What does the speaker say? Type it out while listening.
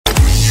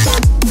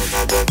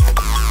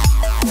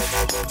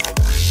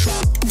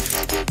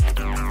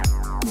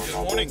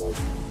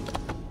morning.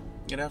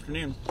 Good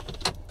afternoon.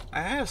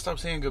 I had to stop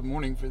saying good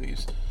morning for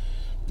these.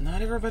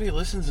 Not everybody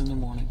listens in the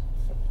morning.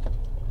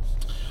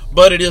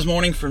 But it is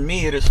morning for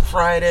me. It is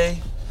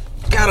Friday.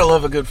 Gotta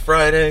love a good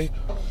Friday.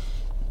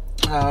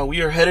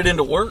 We are headed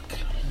into work.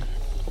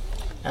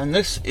 And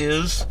this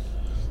is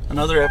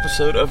another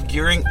episode of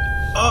Gearing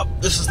Up.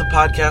 This is the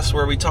podcast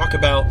where we talk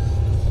about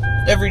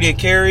everyday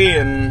carry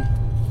and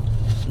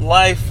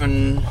life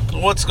and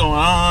what's going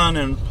on,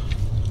 and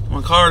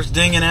my car's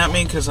dinging at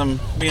me because I'm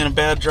being a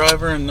bad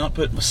driver and not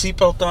putting my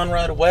seatbelt on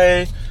right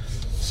away.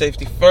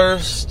 Safety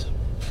first.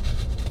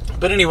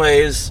 But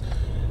anyways,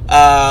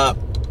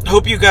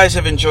 hope you guys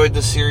have enjoyed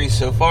this series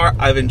so far.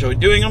 I've enjoyed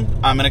doing them.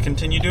 I'm going to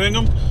continue doing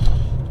them.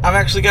 I've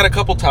actually got a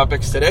couple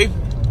topics today.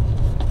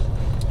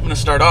 I'm going to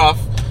start off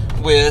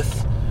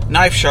with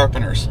knife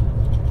sharpeners.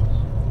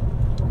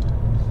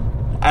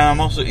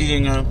 I'm also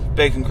eating a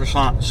bacon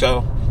croissant,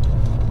 so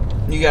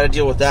you got to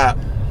deal with that.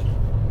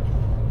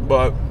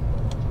 But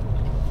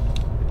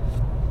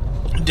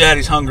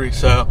Daddy's hungry,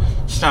 so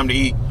it's time to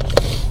eat.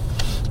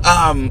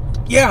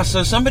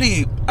 So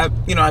somebody,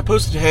 I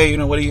posted, hey,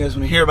 what do you guys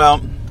want to hear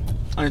about? And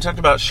I talked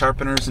about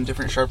sharpeners and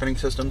different sharpening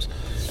systems,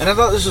 and I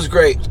thought this was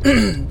great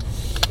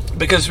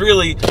because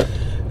really,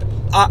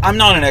 I'm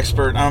not an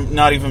expert. I'm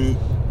not even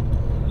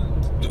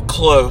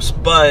close,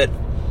 but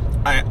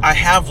I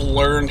have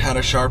learned how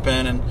to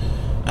sharpen,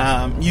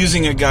 and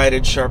using a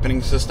guided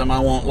sharpening system. I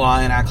won't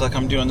lie and act like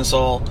I'm doing this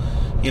all,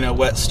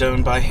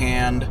 whetstone by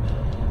hand,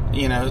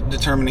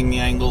 determining the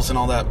angles and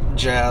all that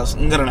jazz.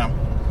 No.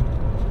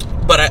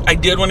 But I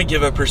did want to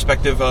give a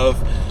perspective of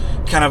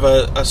kind of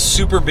a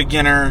super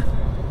beginner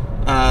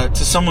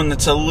to someone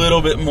that's a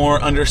little bit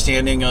more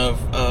understanding of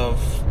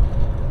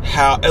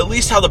how, at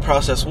least how the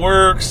process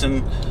works,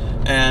 and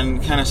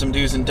kind of some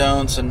do's and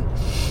don'ts. And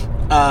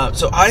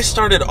so I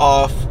started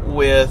off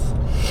with,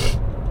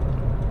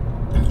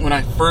 when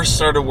I first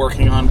started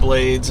working on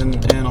blades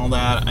and all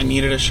that, I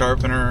needed a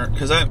sharpener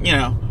because I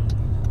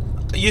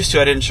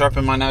didn't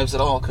sharpen my knives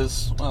at all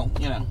because, I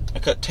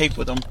cut tape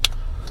with them.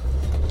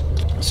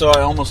 So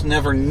I almost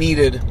never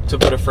needed to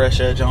put a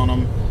fresh edge on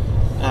them.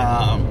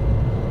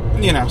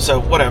 So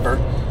whatever.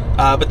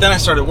 But then I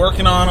started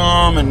working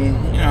on them, and,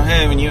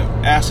 hey, when you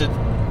acid,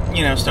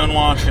 stone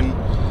wash and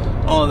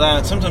all of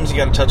that, sometimes you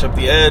got to touch up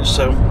the edge.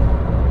 So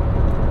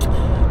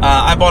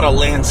I bought a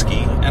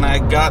Lansky, and I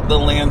got the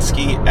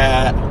Lansky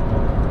at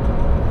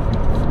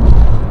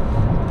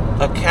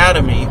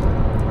Academy,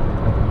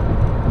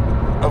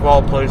 of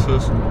all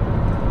places.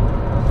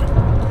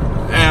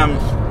 And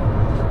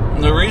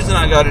the reason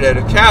I got it at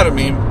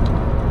Academy,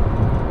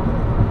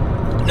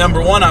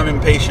 number one, I'm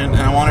impatient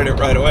and I wanted it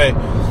right away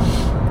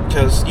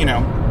because,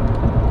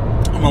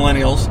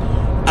 millennials.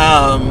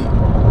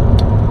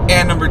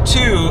 And number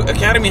two,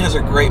 Academy has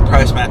a great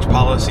price match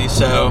policy,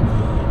 so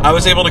I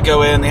was able to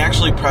go in. They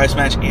actually price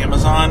match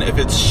Amazon. If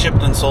it's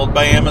shipped and sold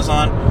by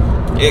Amazon,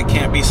 it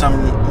can't be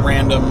some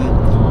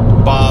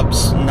random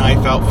Bob's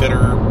Knife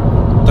Outfitter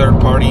third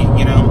party,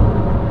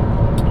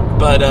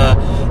 But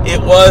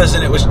it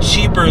was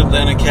cheaper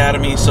than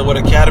Academy. So what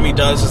Academy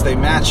does is they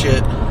match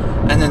it,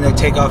 and then they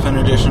take off an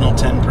additional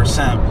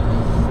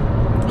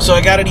 10%. So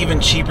I got it even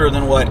cheaper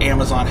than what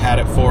Amazon had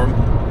it for.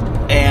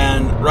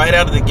 And right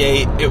out of the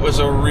gate, it was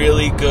a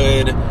really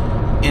good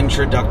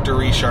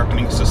introductory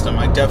sharpening system.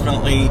 I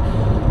definitely,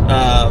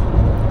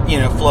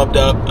 flubbed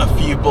up a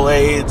few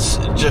blades,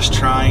 just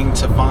trying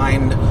to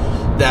find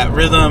that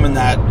rhythm and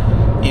that,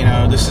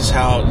 this is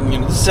how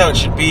it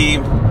should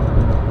be.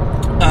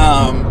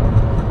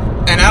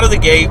 And out of the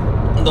gate,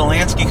 the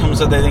Lansky comes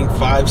with, I think,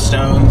 5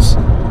 stones,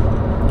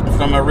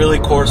 from a really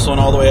coarse one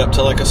all the way up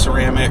to like a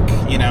ceramic,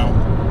 kind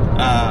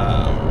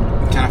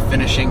of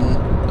finishing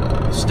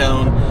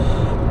stone.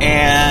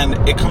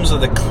 And it comes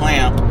with a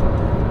clamp,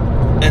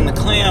 and the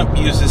clamp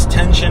uses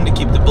tension to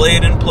keep the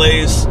blade in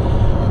place.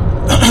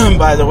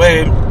 By the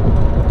way,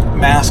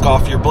 mask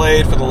off your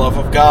blade, for the love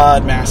of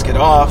God, mask it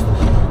off,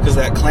 because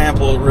that clamp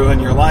will ruin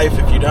your life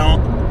if you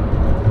don't.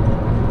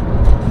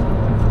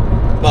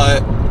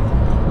 But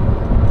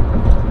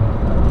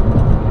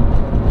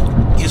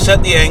you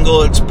set the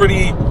angle. It's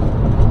pretty,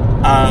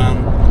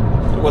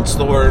 what's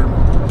the word?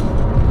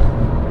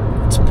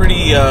 It's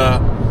pretty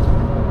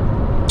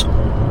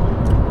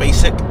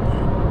basic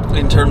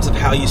in terms of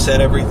how you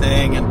set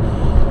everything, and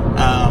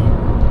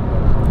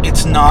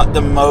it's not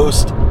the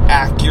most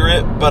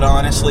accurate, but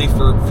honestly,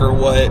 for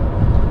what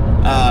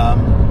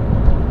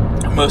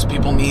most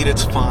people need,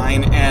 it's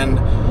fine. And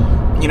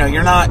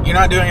you're not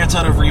doing a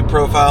ton of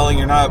reprofiling.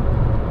 You're not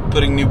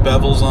putting new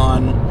bevels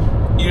on.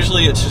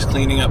 Usually it's just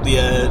cleaning up the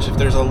edge. If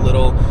there's a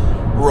little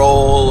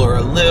roll or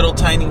a little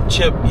tiny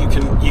chip, you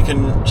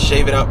can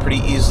shave it out pretty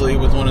easily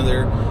with one of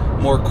their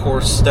more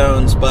coarse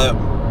stones. But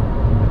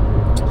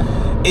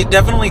it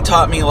definitely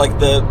taught me like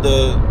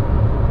the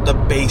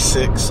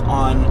basics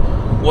on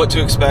what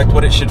to expect,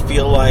 what it should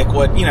feel like,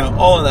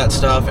 all of that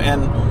stuff.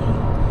 And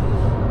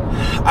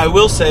I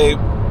will say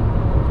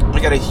I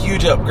got a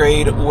huge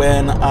upgrade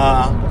when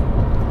I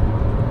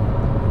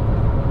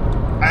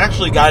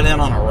actually got in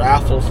on a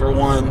raffle for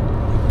one.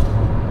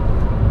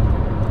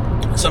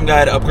 some guy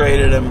had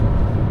upgraded him,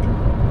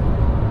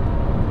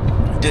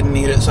 didn't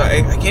need it, so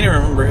I can't even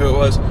remember who it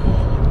was,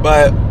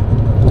 but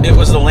it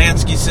was the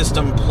Lansky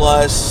system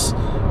plus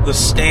the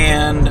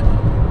stand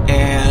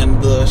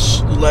and the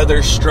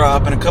leather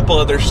strop and a couple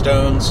other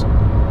stones.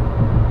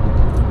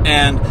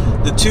 And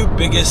the two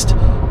biggest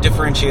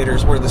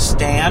differentiators were the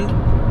stand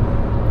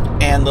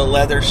and the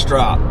leather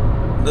strop.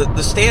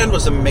 The stand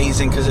was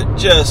amazing because it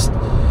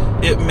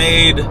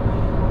made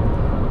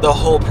the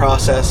whole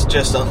process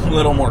just a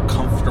little more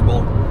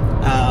comfortable,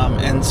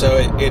 and so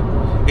it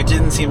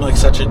didn't seem like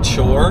such a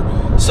chore.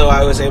 So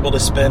I was able to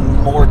spend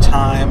more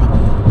time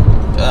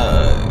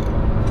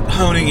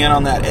honing in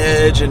on that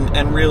edge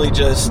and really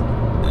just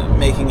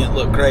making it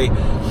look great.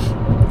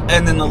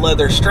 And then the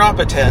leather strop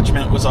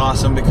attachment was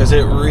awesome because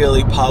it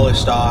really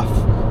polished off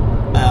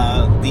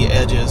the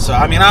edges. So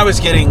I mean, I was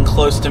getting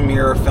close to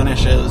mirror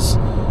finishes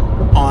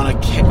on a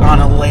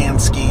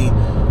Lansky,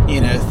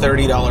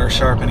 $30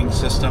 sharpening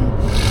system.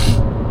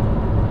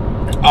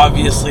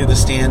 Obviously, the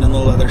stand and the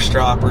leather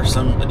strop are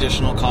some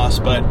additional costs,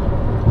 but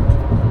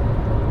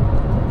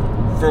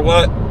for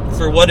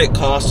what it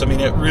cost, I mean,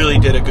 it really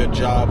did a good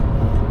job,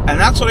 and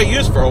that's what I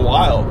used for a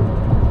while.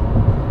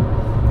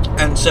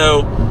 And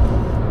so,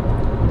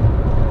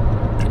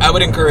 I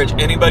would encourage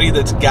anybody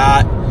that's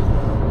got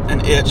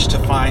an itch to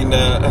find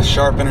a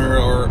sharpener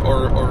or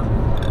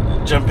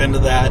jump into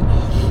that.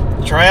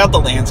 Try out the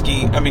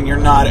Lansky. I mean, you're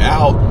not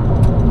out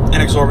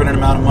an exorbitant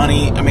amount of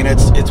money. I mean,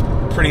 it's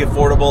pretty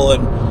affordable,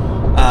 and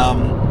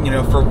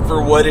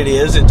for what it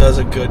is, it does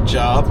a good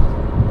job.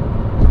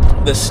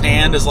 The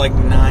stand is like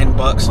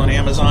 $9 on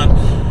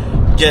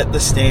Amazon. Get the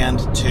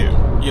stand too.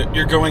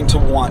 You're going to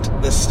want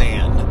the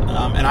stand.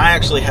 And I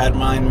actually had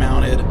mine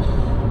mounted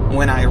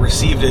when I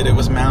received it. It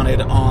was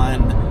mounted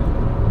on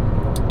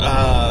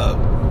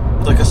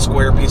like a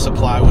square piece of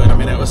plywood. I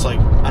mean, it was like,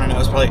 I don't know, it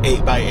was probably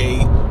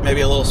 8x8,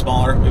 maybe a little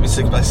smaller, maybe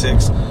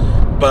 6x6.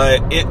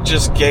 But it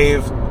just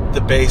gave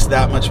the base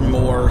that much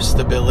more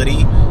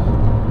stability.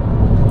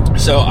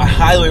 So I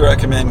highly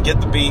recommend get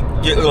the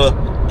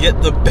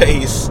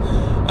base,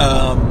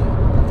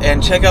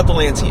 and check out the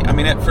Lansky. I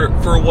mean,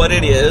 for what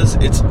it is,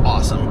 it's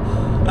awesome.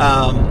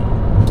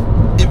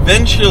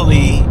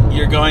 Eventually,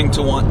 you're going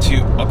to want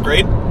to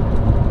upgrade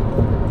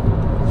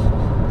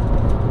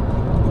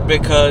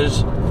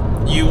because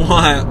you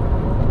want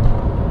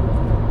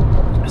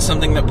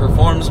something that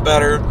performs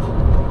better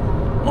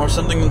or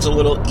something that's a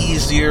little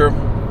easier.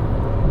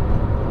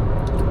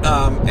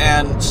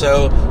 And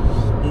so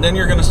then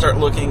you're going to start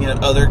looking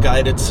at other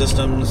guided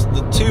systems.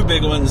 The two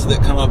big ones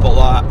that come up a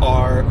lot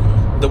are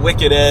the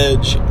Wicked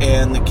Edge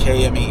and the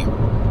KME.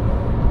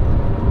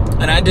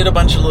 And I did a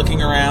bunch of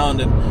looking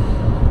around, and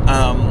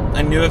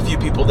I knew a few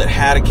people that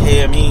had a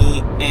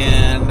KME,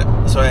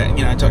 and so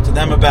I talked to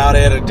them about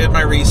it. I did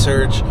my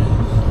research.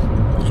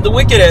 The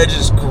Wicked Edge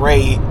is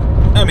great.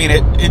 I mean,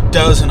 it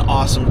does an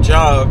awesome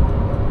job.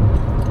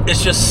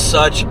 It's just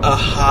such a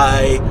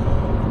high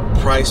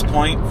price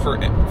point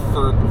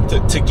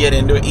to get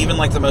into it, even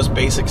like the most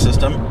basic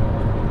system.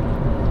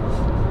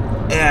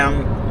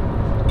 And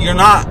you're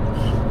not,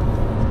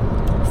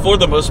 for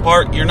the most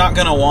part, you're not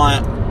going to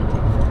want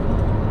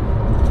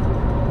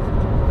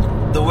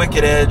the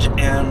Wicked Edge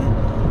and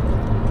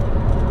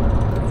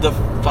the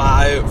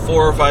 4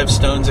 or 5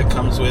 stones it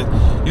comes with.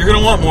 You're going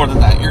to want more than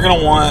that. You're going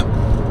to want,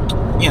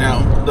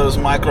 those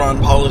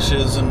micron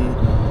polishes and,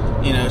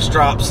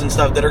 strops and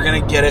stuff that are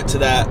going to get it to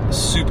that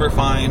super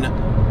fine,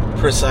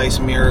 precise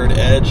mirrored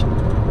edge.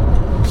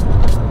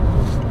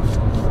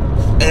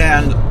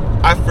 And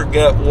I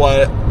forget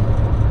what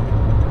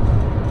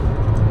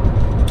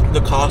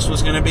the cost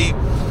was going to be.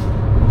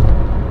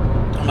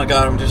 Oh my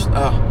god, I'm just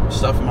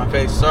stuff in my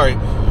face. Sorry.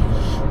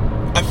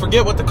 I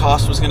forget what the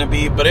cost was going to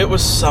be, but it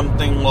was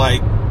something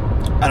like,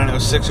 I don't know,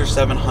 $600 or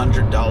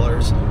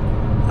 $700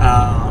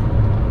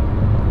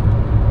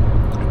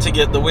 to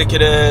get the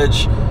Wicked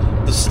Edge,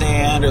 the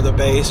stand or the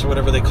base or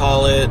whatever they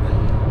call it,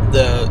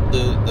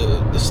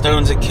 the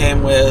stones it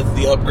came with,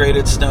 the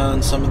upgraded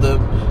stones, some of the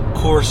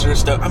coarser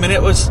stuff. I mean,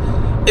 it was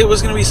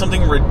going to be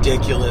something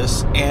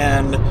ridiculous.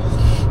 And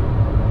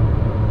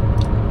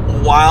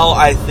while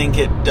I think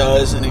it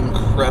does an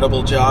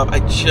incredible job,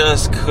 I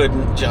just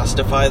couldn't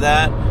justify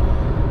that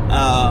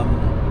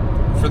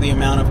for the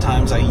amount of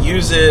times I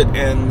use it,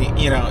 and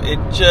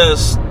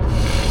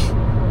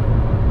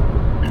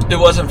it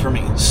wasn't for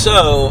me.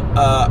 So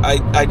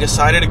I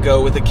decided to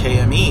go with a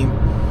KME,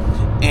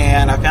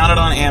 and I found it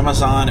on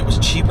Amazon. It was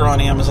cheaper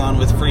on Amazon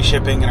with free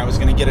shipping, and I was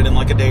going to get it in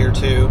like a day or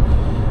two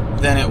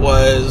than it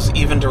was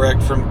even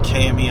direct from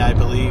KME, I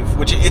believe,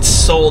 which it's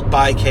sold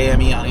by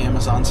KME on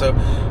Amazon, so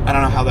I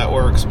don't know how that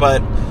works,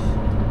 but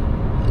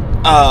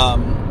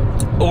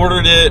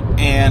ordered it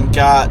and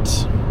got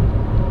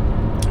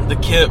the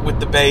kit with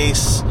the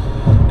base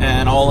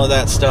and all of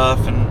that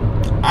stuff, and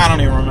I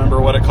don't even remember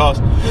what it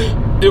cost.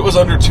 It was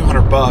under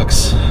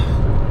 $200,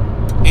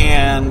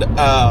 and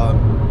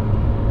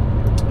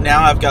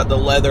now I've got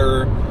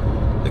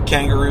the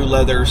kangaroo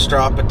leather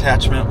strap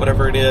attachment,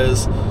 whatever it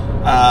is,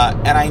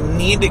 and I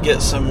need to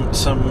get some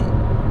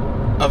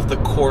of the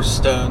coarse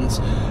stones.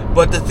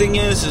 But the thing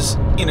is,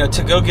 you know,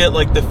 to go get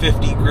like the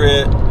 50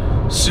 grit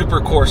super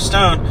coarse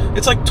stone,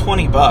 it's like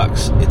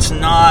 $20. It's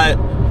not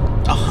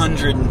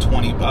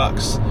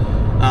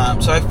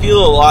 $120. So I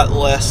feel a lot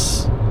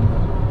less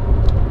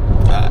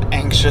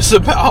anxious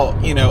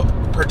about, you know,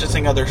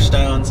 purchasing other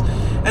stones.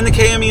 And the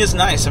KME is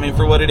nice. I mean,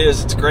 for what it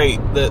is, it's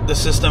great. The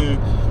system,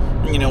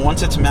 you know,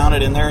 once it's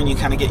mounted in there and you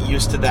kind of get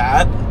used to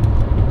that,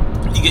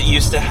 you get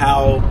used to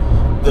how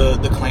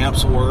the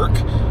clamps work,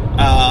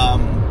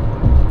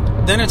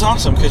 then it's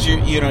awesome, because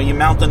you know, you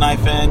mount the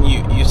knife in,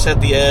 you set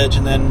the edge,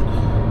 and then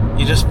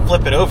you just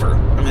flip it over.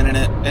 I mean,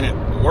 and it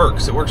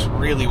works. It works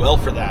really well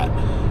for that.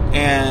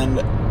 And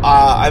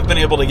I've been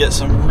able to get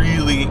some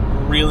really,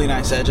 really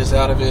nice edges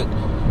out of it.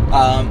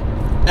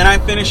 And I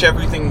finish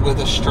everything with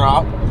a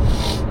strop.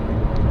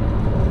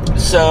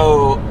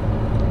 So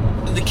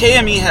the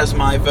KME has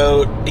my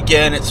vote.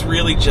 Again, it's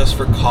really just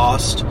for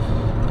cost.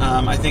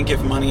 I think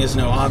if money is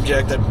no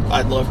object,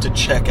 I'd love to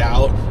check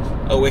out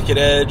a Wicked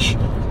Edge.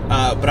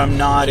 But I'm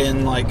not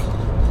in, like,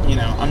 you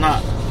know, I'm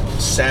not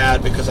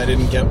sad because I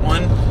didn't get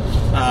one.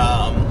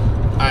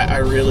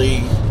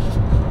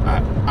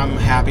 I'm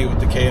happy with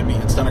the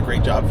KME. It's done a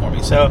great job for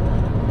me. So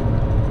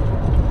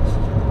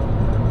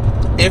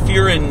if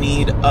you're in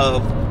need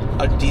of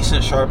a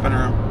decent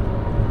sharpener,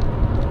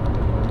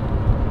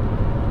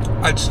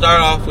 I'd start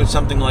off with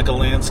something like a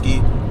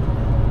Lansky.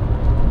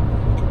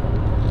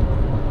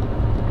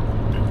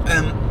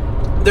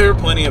 And there are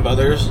plenty of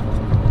others.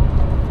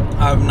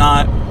 I've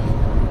not...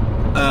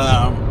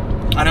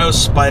 I know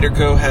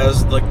Spyderco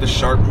has, like, the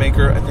Sharp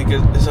Maker. I think,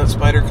 is that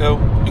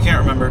Spyderco? I can't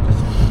remember.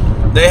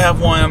 They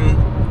have one,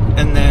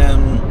 and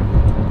then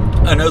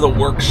I know the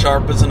Work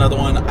Sharp is another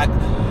one.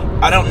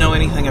 I don't know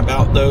anything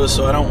about those,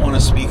 so I don't want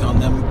to speak on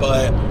them,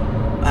 but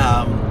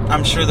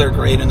I'm sure they're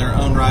great in their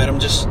own right. I'm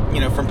just, you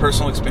know, from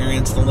personal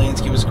experience, the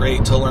Lansky was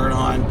great to learn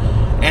on,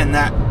 and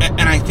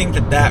I think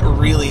that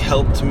really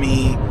helped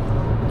me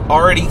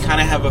already kind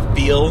of have a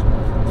feel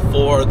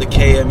for the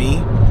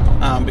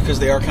KME, because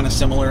they are kind of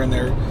similar in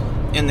their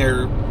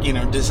you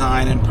know,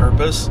 design and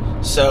purpose.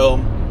 So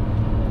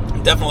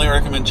definitely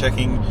recommend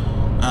checking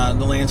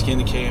the Lansky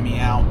and the KME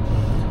out.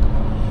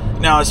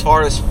 Now, as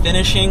far as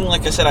finishing,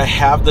 like I said, I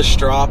have the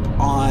strop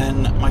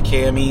on my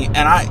KME,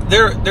 and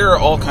there are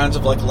all kinds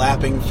of, like,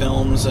 lapping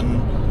films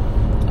and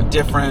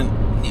different,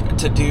 you know,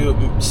 to do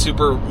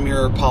super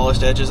mirror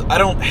polished edges. I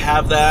don't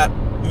have that,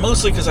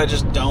 mostly because I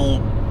just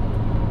don't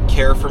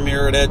care for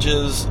mirrored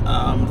edges.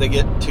 They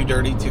get too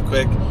dirty too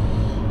quick.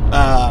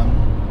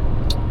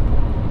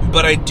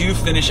 But I do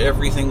finish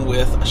everything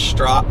with a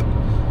strop,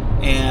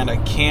 and I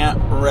can't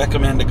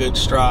recommend a good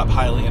strop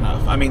highly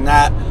enough. I mean,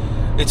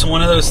 it's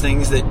one of those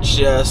things that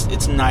just,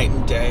 it's night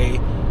and day.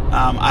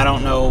 I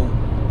don't know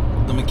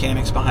the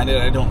mechanics behind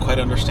it. I don't quite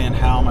understand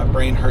how. My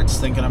brain hurts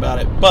thinking about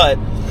it. But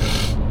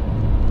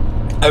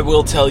I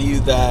will tell you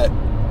that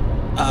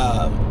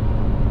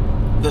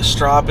the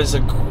strop is a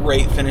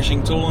great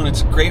finishing tool, and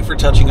it's great for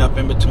touching up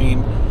in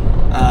between,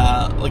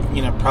 like,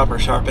 you know, proper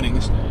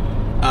sharpenings.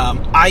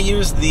 I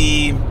use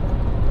the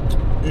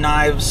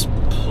Knives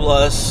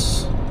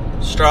Plus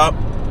strop.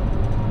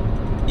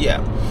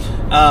 Yeah.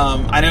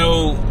 I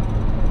know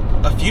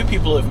a few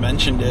people have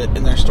mentioned it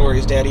in their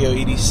stories. Daddy-O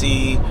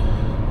EDC,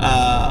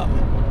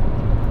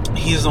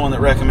 he's the one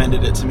that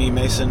recommended it to me,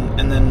 Mason.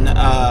 And then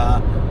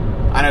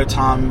I know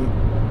Tom,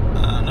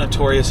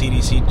 Notorious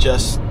EDC,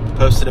 just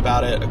posted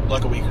about it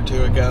like a week or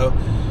two ago.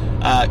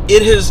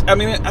 It has, I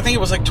mean, I think it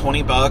was like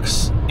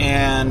 $20,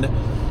 and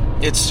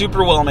it's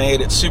super well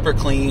made, it's super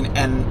clean,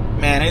 and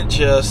man, it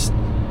just,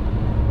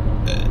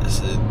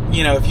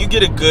 you know, if you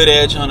get a good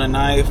edge on a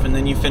knife and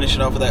then you finish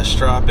it off with that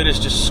strop, it is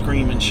just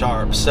screaming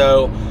sharp.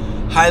 So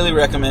highly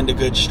recommend a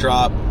good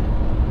strop.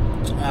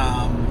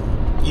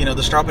 You know,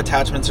 the strop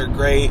attachments are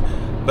great,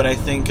 but I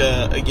think,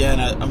 again,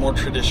 a more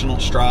traditional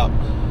strop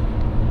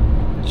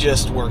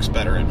just works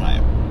better in my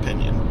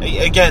opinion.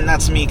 Again,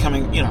 that's me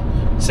coming, you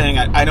know, saying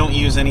I don't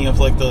use any of,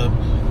 like, the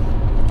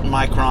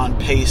micron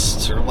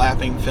pastes or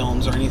lapping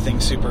films or anything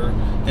super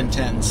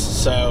intense,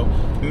 so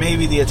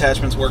maybe the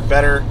attachments work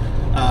better.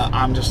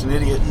 I'm just an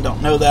idiot and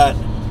don't know that,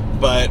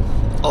 but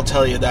I'll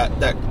tell you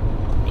that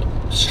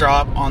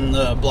strop on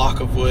the block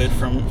of wood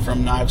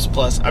from Knives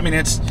Plus, I mean,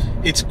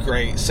 it's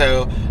great.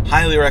 So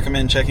highly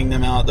recommend checking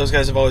them out. Those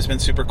guys have always been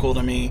super cool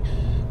to me.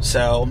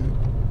 So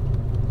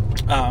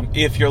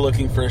if you're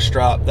looking for a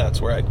strop, that's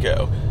where I'd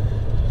go.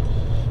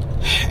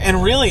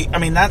 And really, I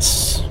mean,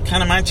 that's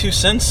kind of my 2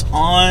 cents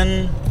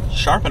on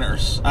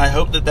sharpeners. I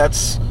hope that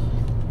that's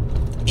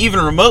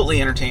even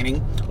remotely entertaining.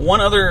 One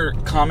other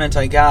comment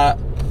I got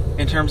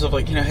in terms of,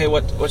 like, you know, hey,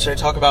 what should I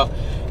talk about?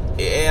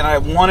 And I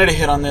wanted to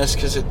hit on this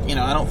because, you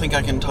know, I don't think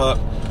I can talk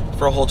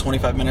for a whole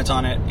 25 minutes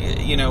on it.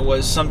 You know,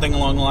 was something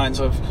along the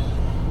lines of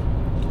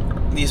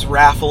these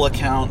raffle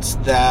accounts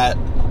that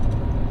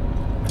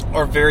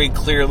are very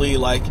clearly,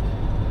 like,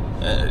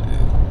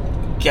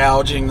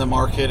 gouging the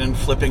market and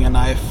flipping a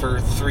knife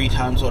for 3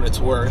 times what it's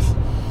worth.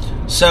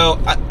 So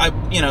I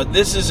you know,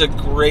 this is a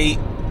great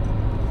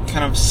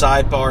kind of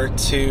sidebar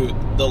to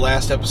the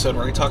last episode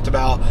where I talked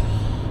about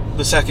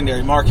the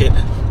secondary market.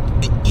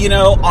 You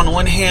know, on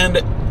one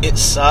hand, it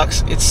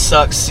sucks. It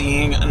sucks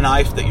seeing a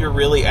knife that you're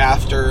really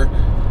after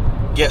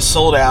get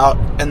sold out,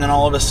 and then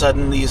all of a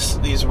sudden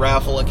these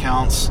raffle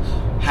accounts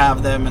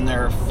have them and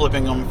they're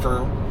flipping them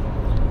for,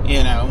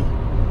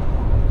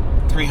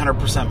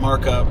 300%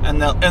 markup,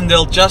 and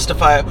they'll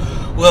justify it.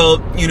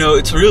 Well,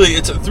 it's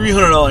a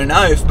 $300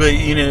 knife, but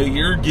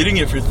you're getting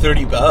it for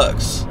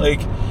 $30.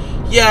 Like,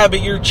 yeah,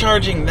 but you're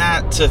charging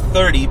that to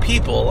 30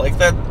 people. Like,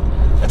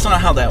 that's not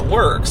how that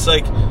works.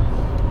 Like,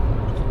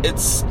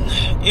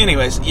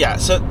 anyways, yeah,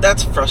 so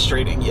that's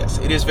frustrating. Yes,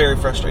 it is very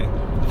frustrating.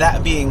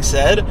 That being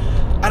said,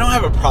 I don't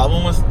have a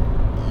problem with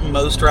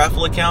most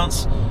raffle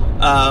accounts.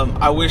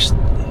 I wish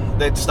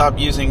they'd stop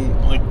using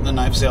like the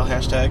knife sale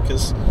hashtag,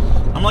 because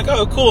I'm like,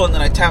 oh, cool, and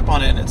then I tap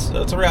on it and it's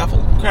a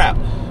raffle. Crap.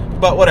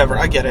 But whatever,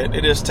 I get it.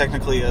 It is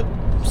technically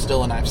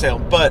still a knife sale.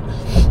 But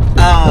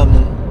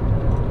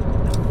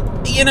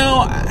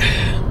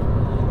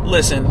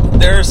listen,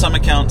 there are some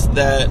accounts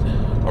that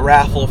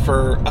raffle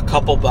for a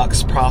couple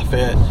bucks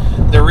profit.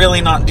 They're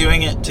really not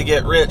doing it to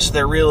get rich.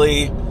 They're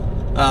really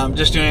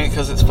just doing it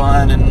because it's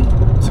fun and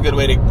it's a good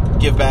way to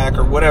give back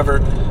or whatever.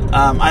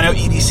 I know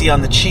EDC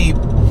on the cheap,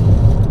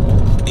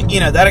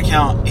 that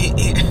account,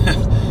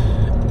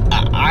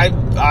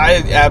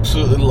 I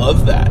absolutely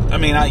love that. I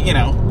mean,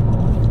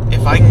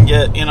 if I can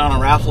get in on a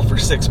raffle for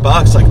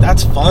 $6, like,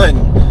 that's fun.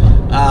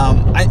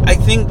 I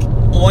think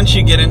once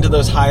you get into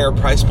those higher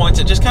price points,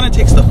 it just kind of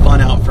takes the fun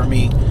out for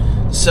me.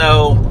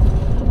 So,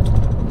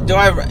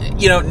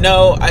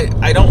 no,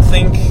 I don't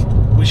think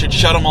we should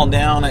shut them all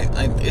down.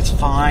 It's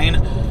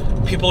fine.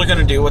 People are going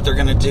to do what they're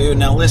going to do.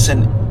 Now,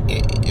 listen,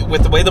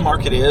 with the way the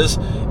market is,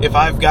 if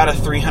I've got a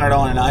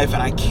 $300 knife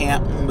and I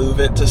can't move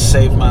it to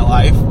save my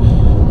life,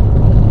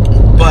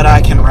 but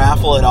I can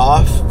raffle it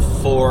off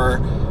for,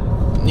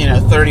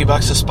 $30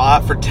 a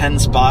spot for 10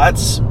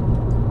 spots,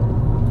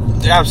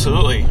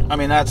 absolutely. I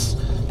mean, that's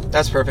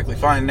perfectly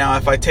fine. Now,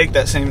 if I take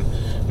that same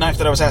knife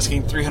that I was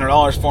asking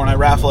 $300 for and I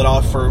raffle it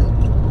off for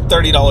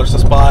 $30 a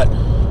spot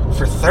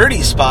for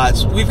 30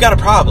 spots, we've got a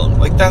problem.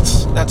 Like,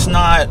 that's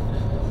not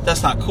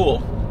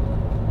cool.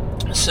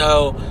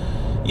 So,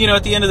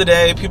 at the end of the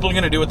day, people are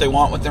going to do what they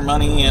want with their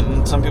money,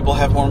 and some people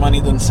have more money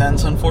than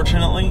sense,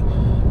 unfortunately,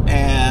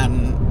 and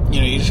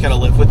you just got to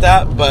live with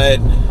that. But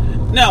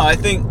no, I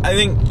think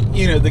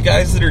the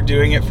guys that are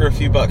doing it for a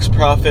few bucks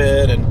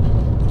profit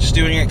and just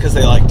doing it because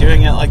they like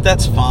doing it, like,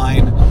 that's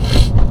fine.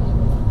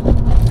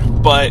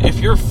 But if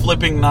you're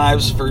flipping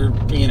knives for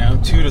 2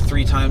 to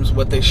 3 times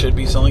what they should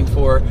be selling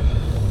for,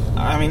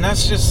 I mean,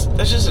 that's just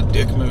a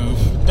dick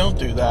move. Don't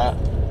do that.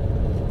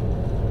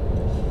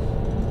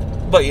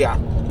 But yeah,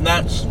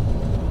 that's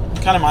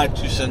kind of my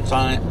 2 cents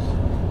on it.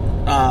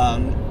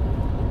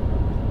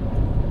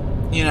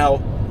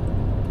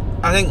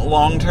 I think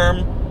long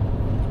term,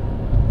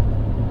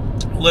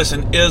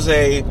 listen, is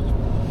a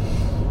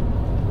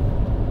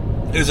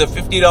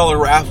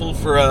 $50 raffle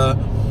for a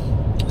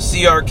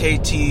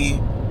CRKT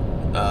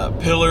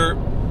pillar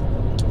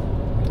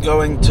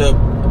going to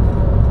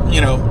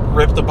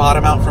rip the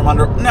bottom out from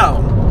under? No.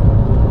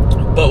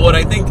 But what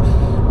I think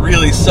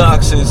really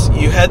sucks is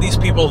you had these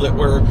people that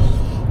were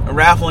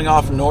raffling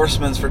off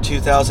Norseman's for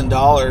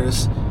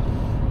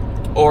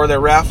 $2,000, or they're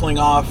raffling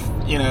off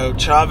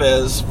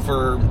Chavez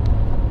for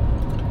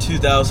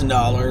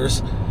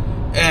 $2,000,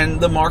 and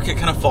the market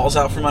kind of falls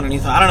out from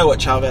underneath them. I don't know what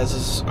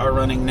Chavez's are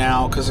running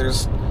now, because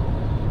there's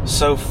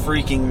so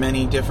freaking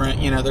many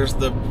different, there's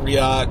the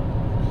Riot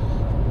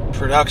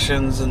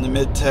Productions and the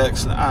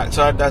Mid-Techs,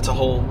 so that's a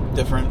whole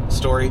different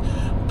story.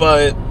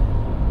 But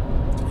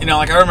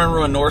like, I remember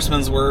when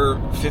Norseman's were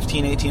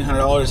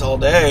 $1,500-$1,800 all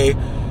day,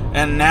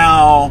 and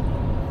now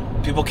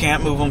people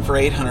can't move them for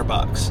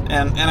 $800.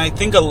 And I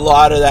think a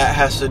lot of that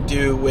has to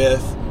do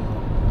with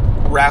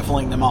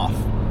raffling them off.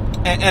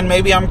 And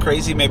maybe I'm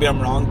crazy, maybe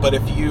I'm wrong, but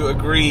if you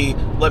agree,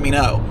 let me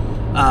know.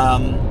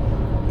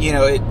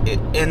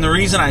 And the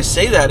reason I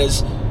say that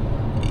is,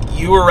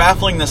 you were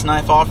raffling this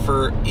knife off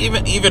for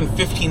even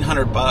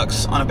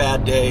 $1,500 on a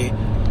bad day,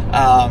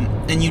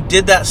 and you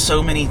did that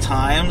so many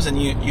times,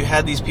 and you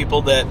had these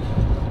people that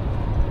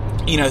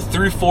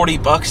threw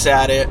 $40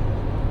 at it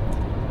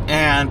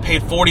and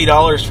paid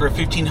 $40 for a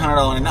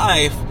 $1,500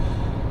 knife,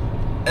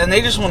 and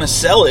they just want to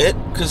sell it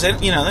because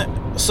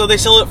so they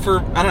sell it for,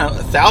 I don't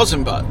know,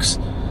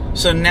 $1,000.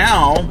 So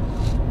now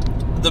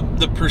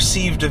the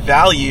perceived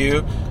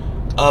value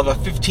of a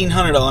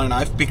 $1,500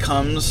 knife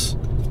becomes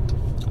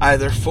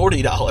either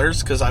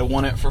 $40 because I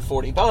want it for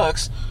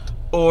 $40,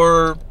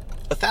 or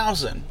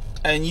 $1,000,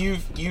 and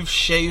you've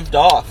shaved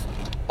off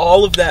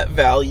all of that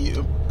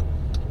value.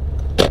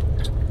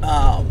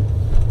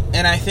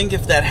 And I think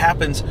if that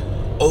happens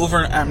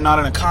over, I'm not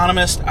an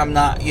economist, I'm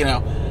not,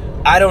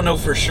 I don't know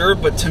for sure,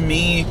 but to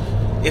me,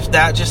 if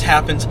that just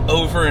happens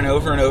over and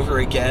over and over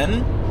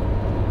again,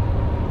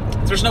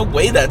 there's no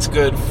way that's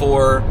good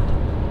for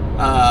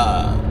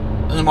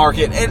the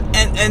market.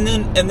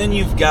 And then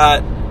you've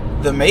got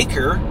the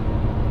maker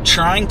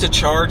trying to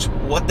charge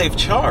what they've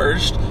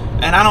charged,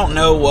 And I don't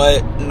know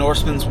what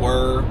Norseman's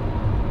were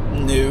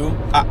new.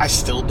 I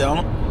still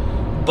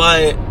don't.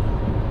 But,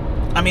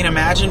 I mean,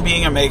 imagine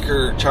being a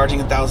maker charging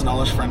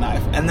 $1,000 for a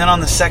knife. And then on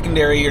the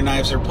secondary, your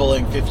knives are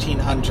pulling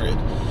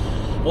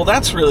 $1,500. Well,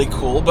 that's really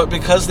cool. But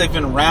because they've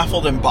been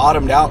raffled and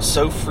bottomed out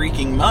so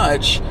freaking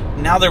much,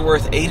 now they're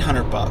worth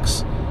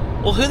 $800.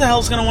 Well, who the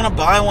hell's going to want to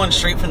buy one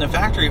straight from the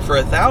factory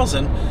for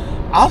 $1,000?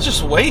 I'll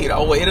just wait.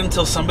 I'll wait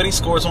until somebody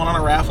scores one on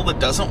a raffle that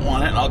doesn't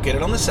want it, and I'll get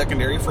it on the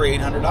secondary for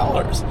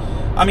 $800.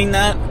 I mean,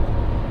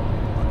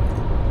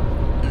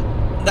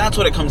 that's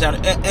what it comes down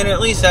to. And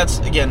at least that's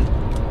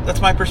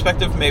my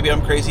perspective. Maybe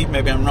I'm crazy.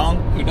 Maybe I'm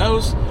wrong. Who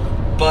knows?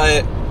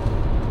 But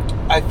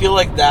I feel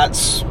like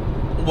that's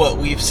what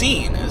we've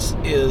seen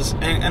is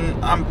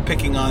and I'm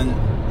picking on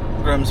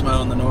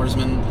Grimsmo and the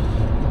Norseman,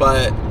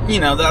 but, you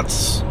know,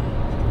 that's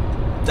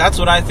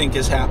what I think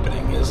is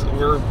happening, is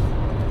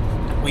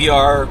we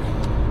are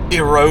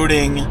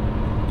eroding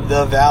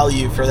the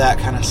value for that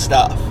kind of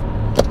stuff.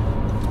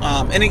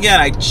 And again,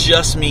 I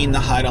just mean the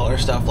high dollar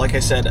stuff. Like I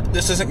said,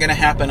 this isn't going to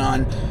happen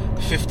on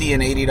 $50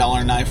 and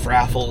 $80 knife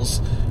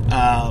raffles.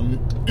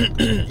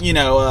 You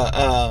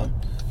know,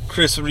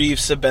 Chris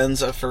Reeves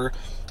Sebenza for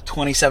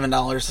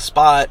 $27 a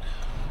spot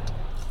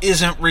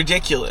isn't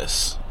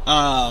ridiculous.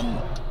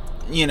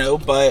 You know,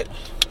 but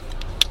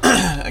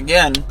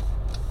again,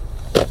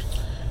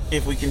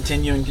 if we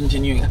continue, I'm just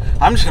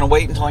going to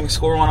wait until I can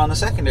score one on the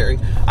secondary.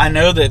 I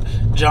know that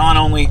John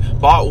only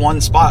bought one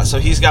spot, so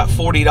he's got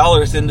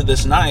 $40 into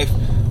this knife.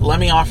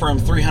 Let me offer him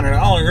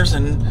 $300,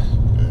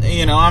 and,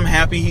 you know, I'm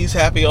happy, he's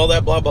happy, all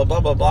that, blah, blah, blah,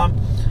 blah, blah.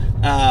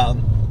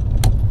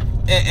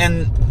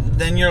 And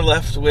then you're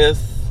left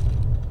with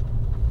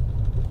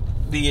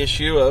the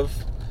issue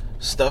of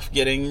stuff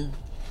getting,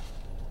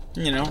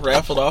 you know,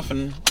 raffled off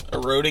and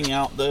eroding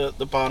out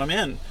the bottom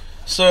end.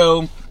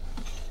 So,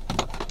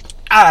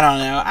 I don't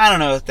know. I don't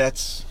know if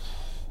that's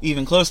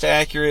even close to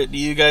accurate. Do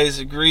you guys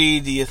agree?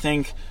 Do you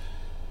think,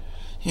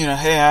 you know,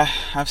 hey,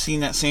 I've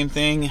seen that same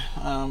thing?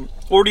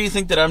 Or do you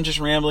think that I'm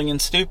just rambling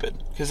and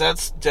stupid? Because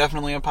that's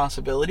definitely a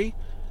possibility.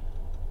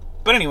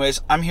 But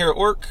anyways, I'm here at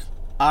work.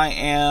 I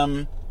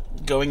am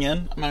going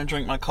in. I'm going to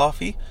drink my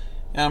coffee,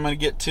 and I'm going to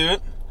get to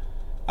it.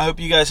 I hope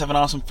you guys have an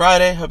awesome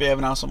Friday. Hope you have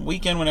an awesome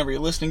weekend whenever you're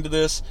listening to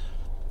this.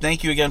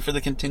 Thank you again for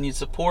the continued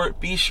support.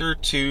 Be sure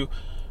to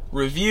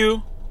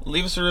review.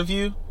 Leave us a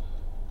review.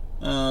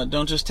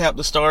 Don't just tap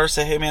the stars,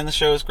 say, hey man, the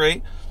show is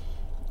great.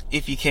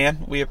 If you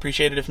can, we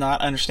appreciate it. If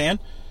not, I understand.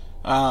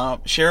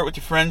 Share it with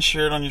your friends,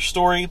 share it on your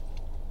story,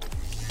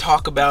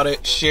 talk about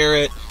it, share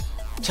it,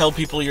 tell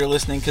people you're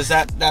listening, because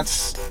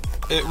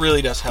it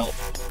really does help.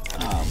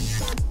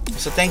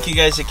 So thank you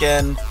guys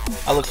again.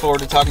 I look forward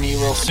to talking to you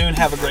real soon.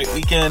 Have a great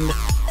weekend,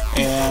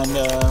 and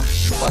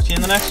talk to you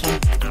in the next one.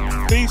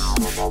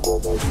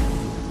 Peace.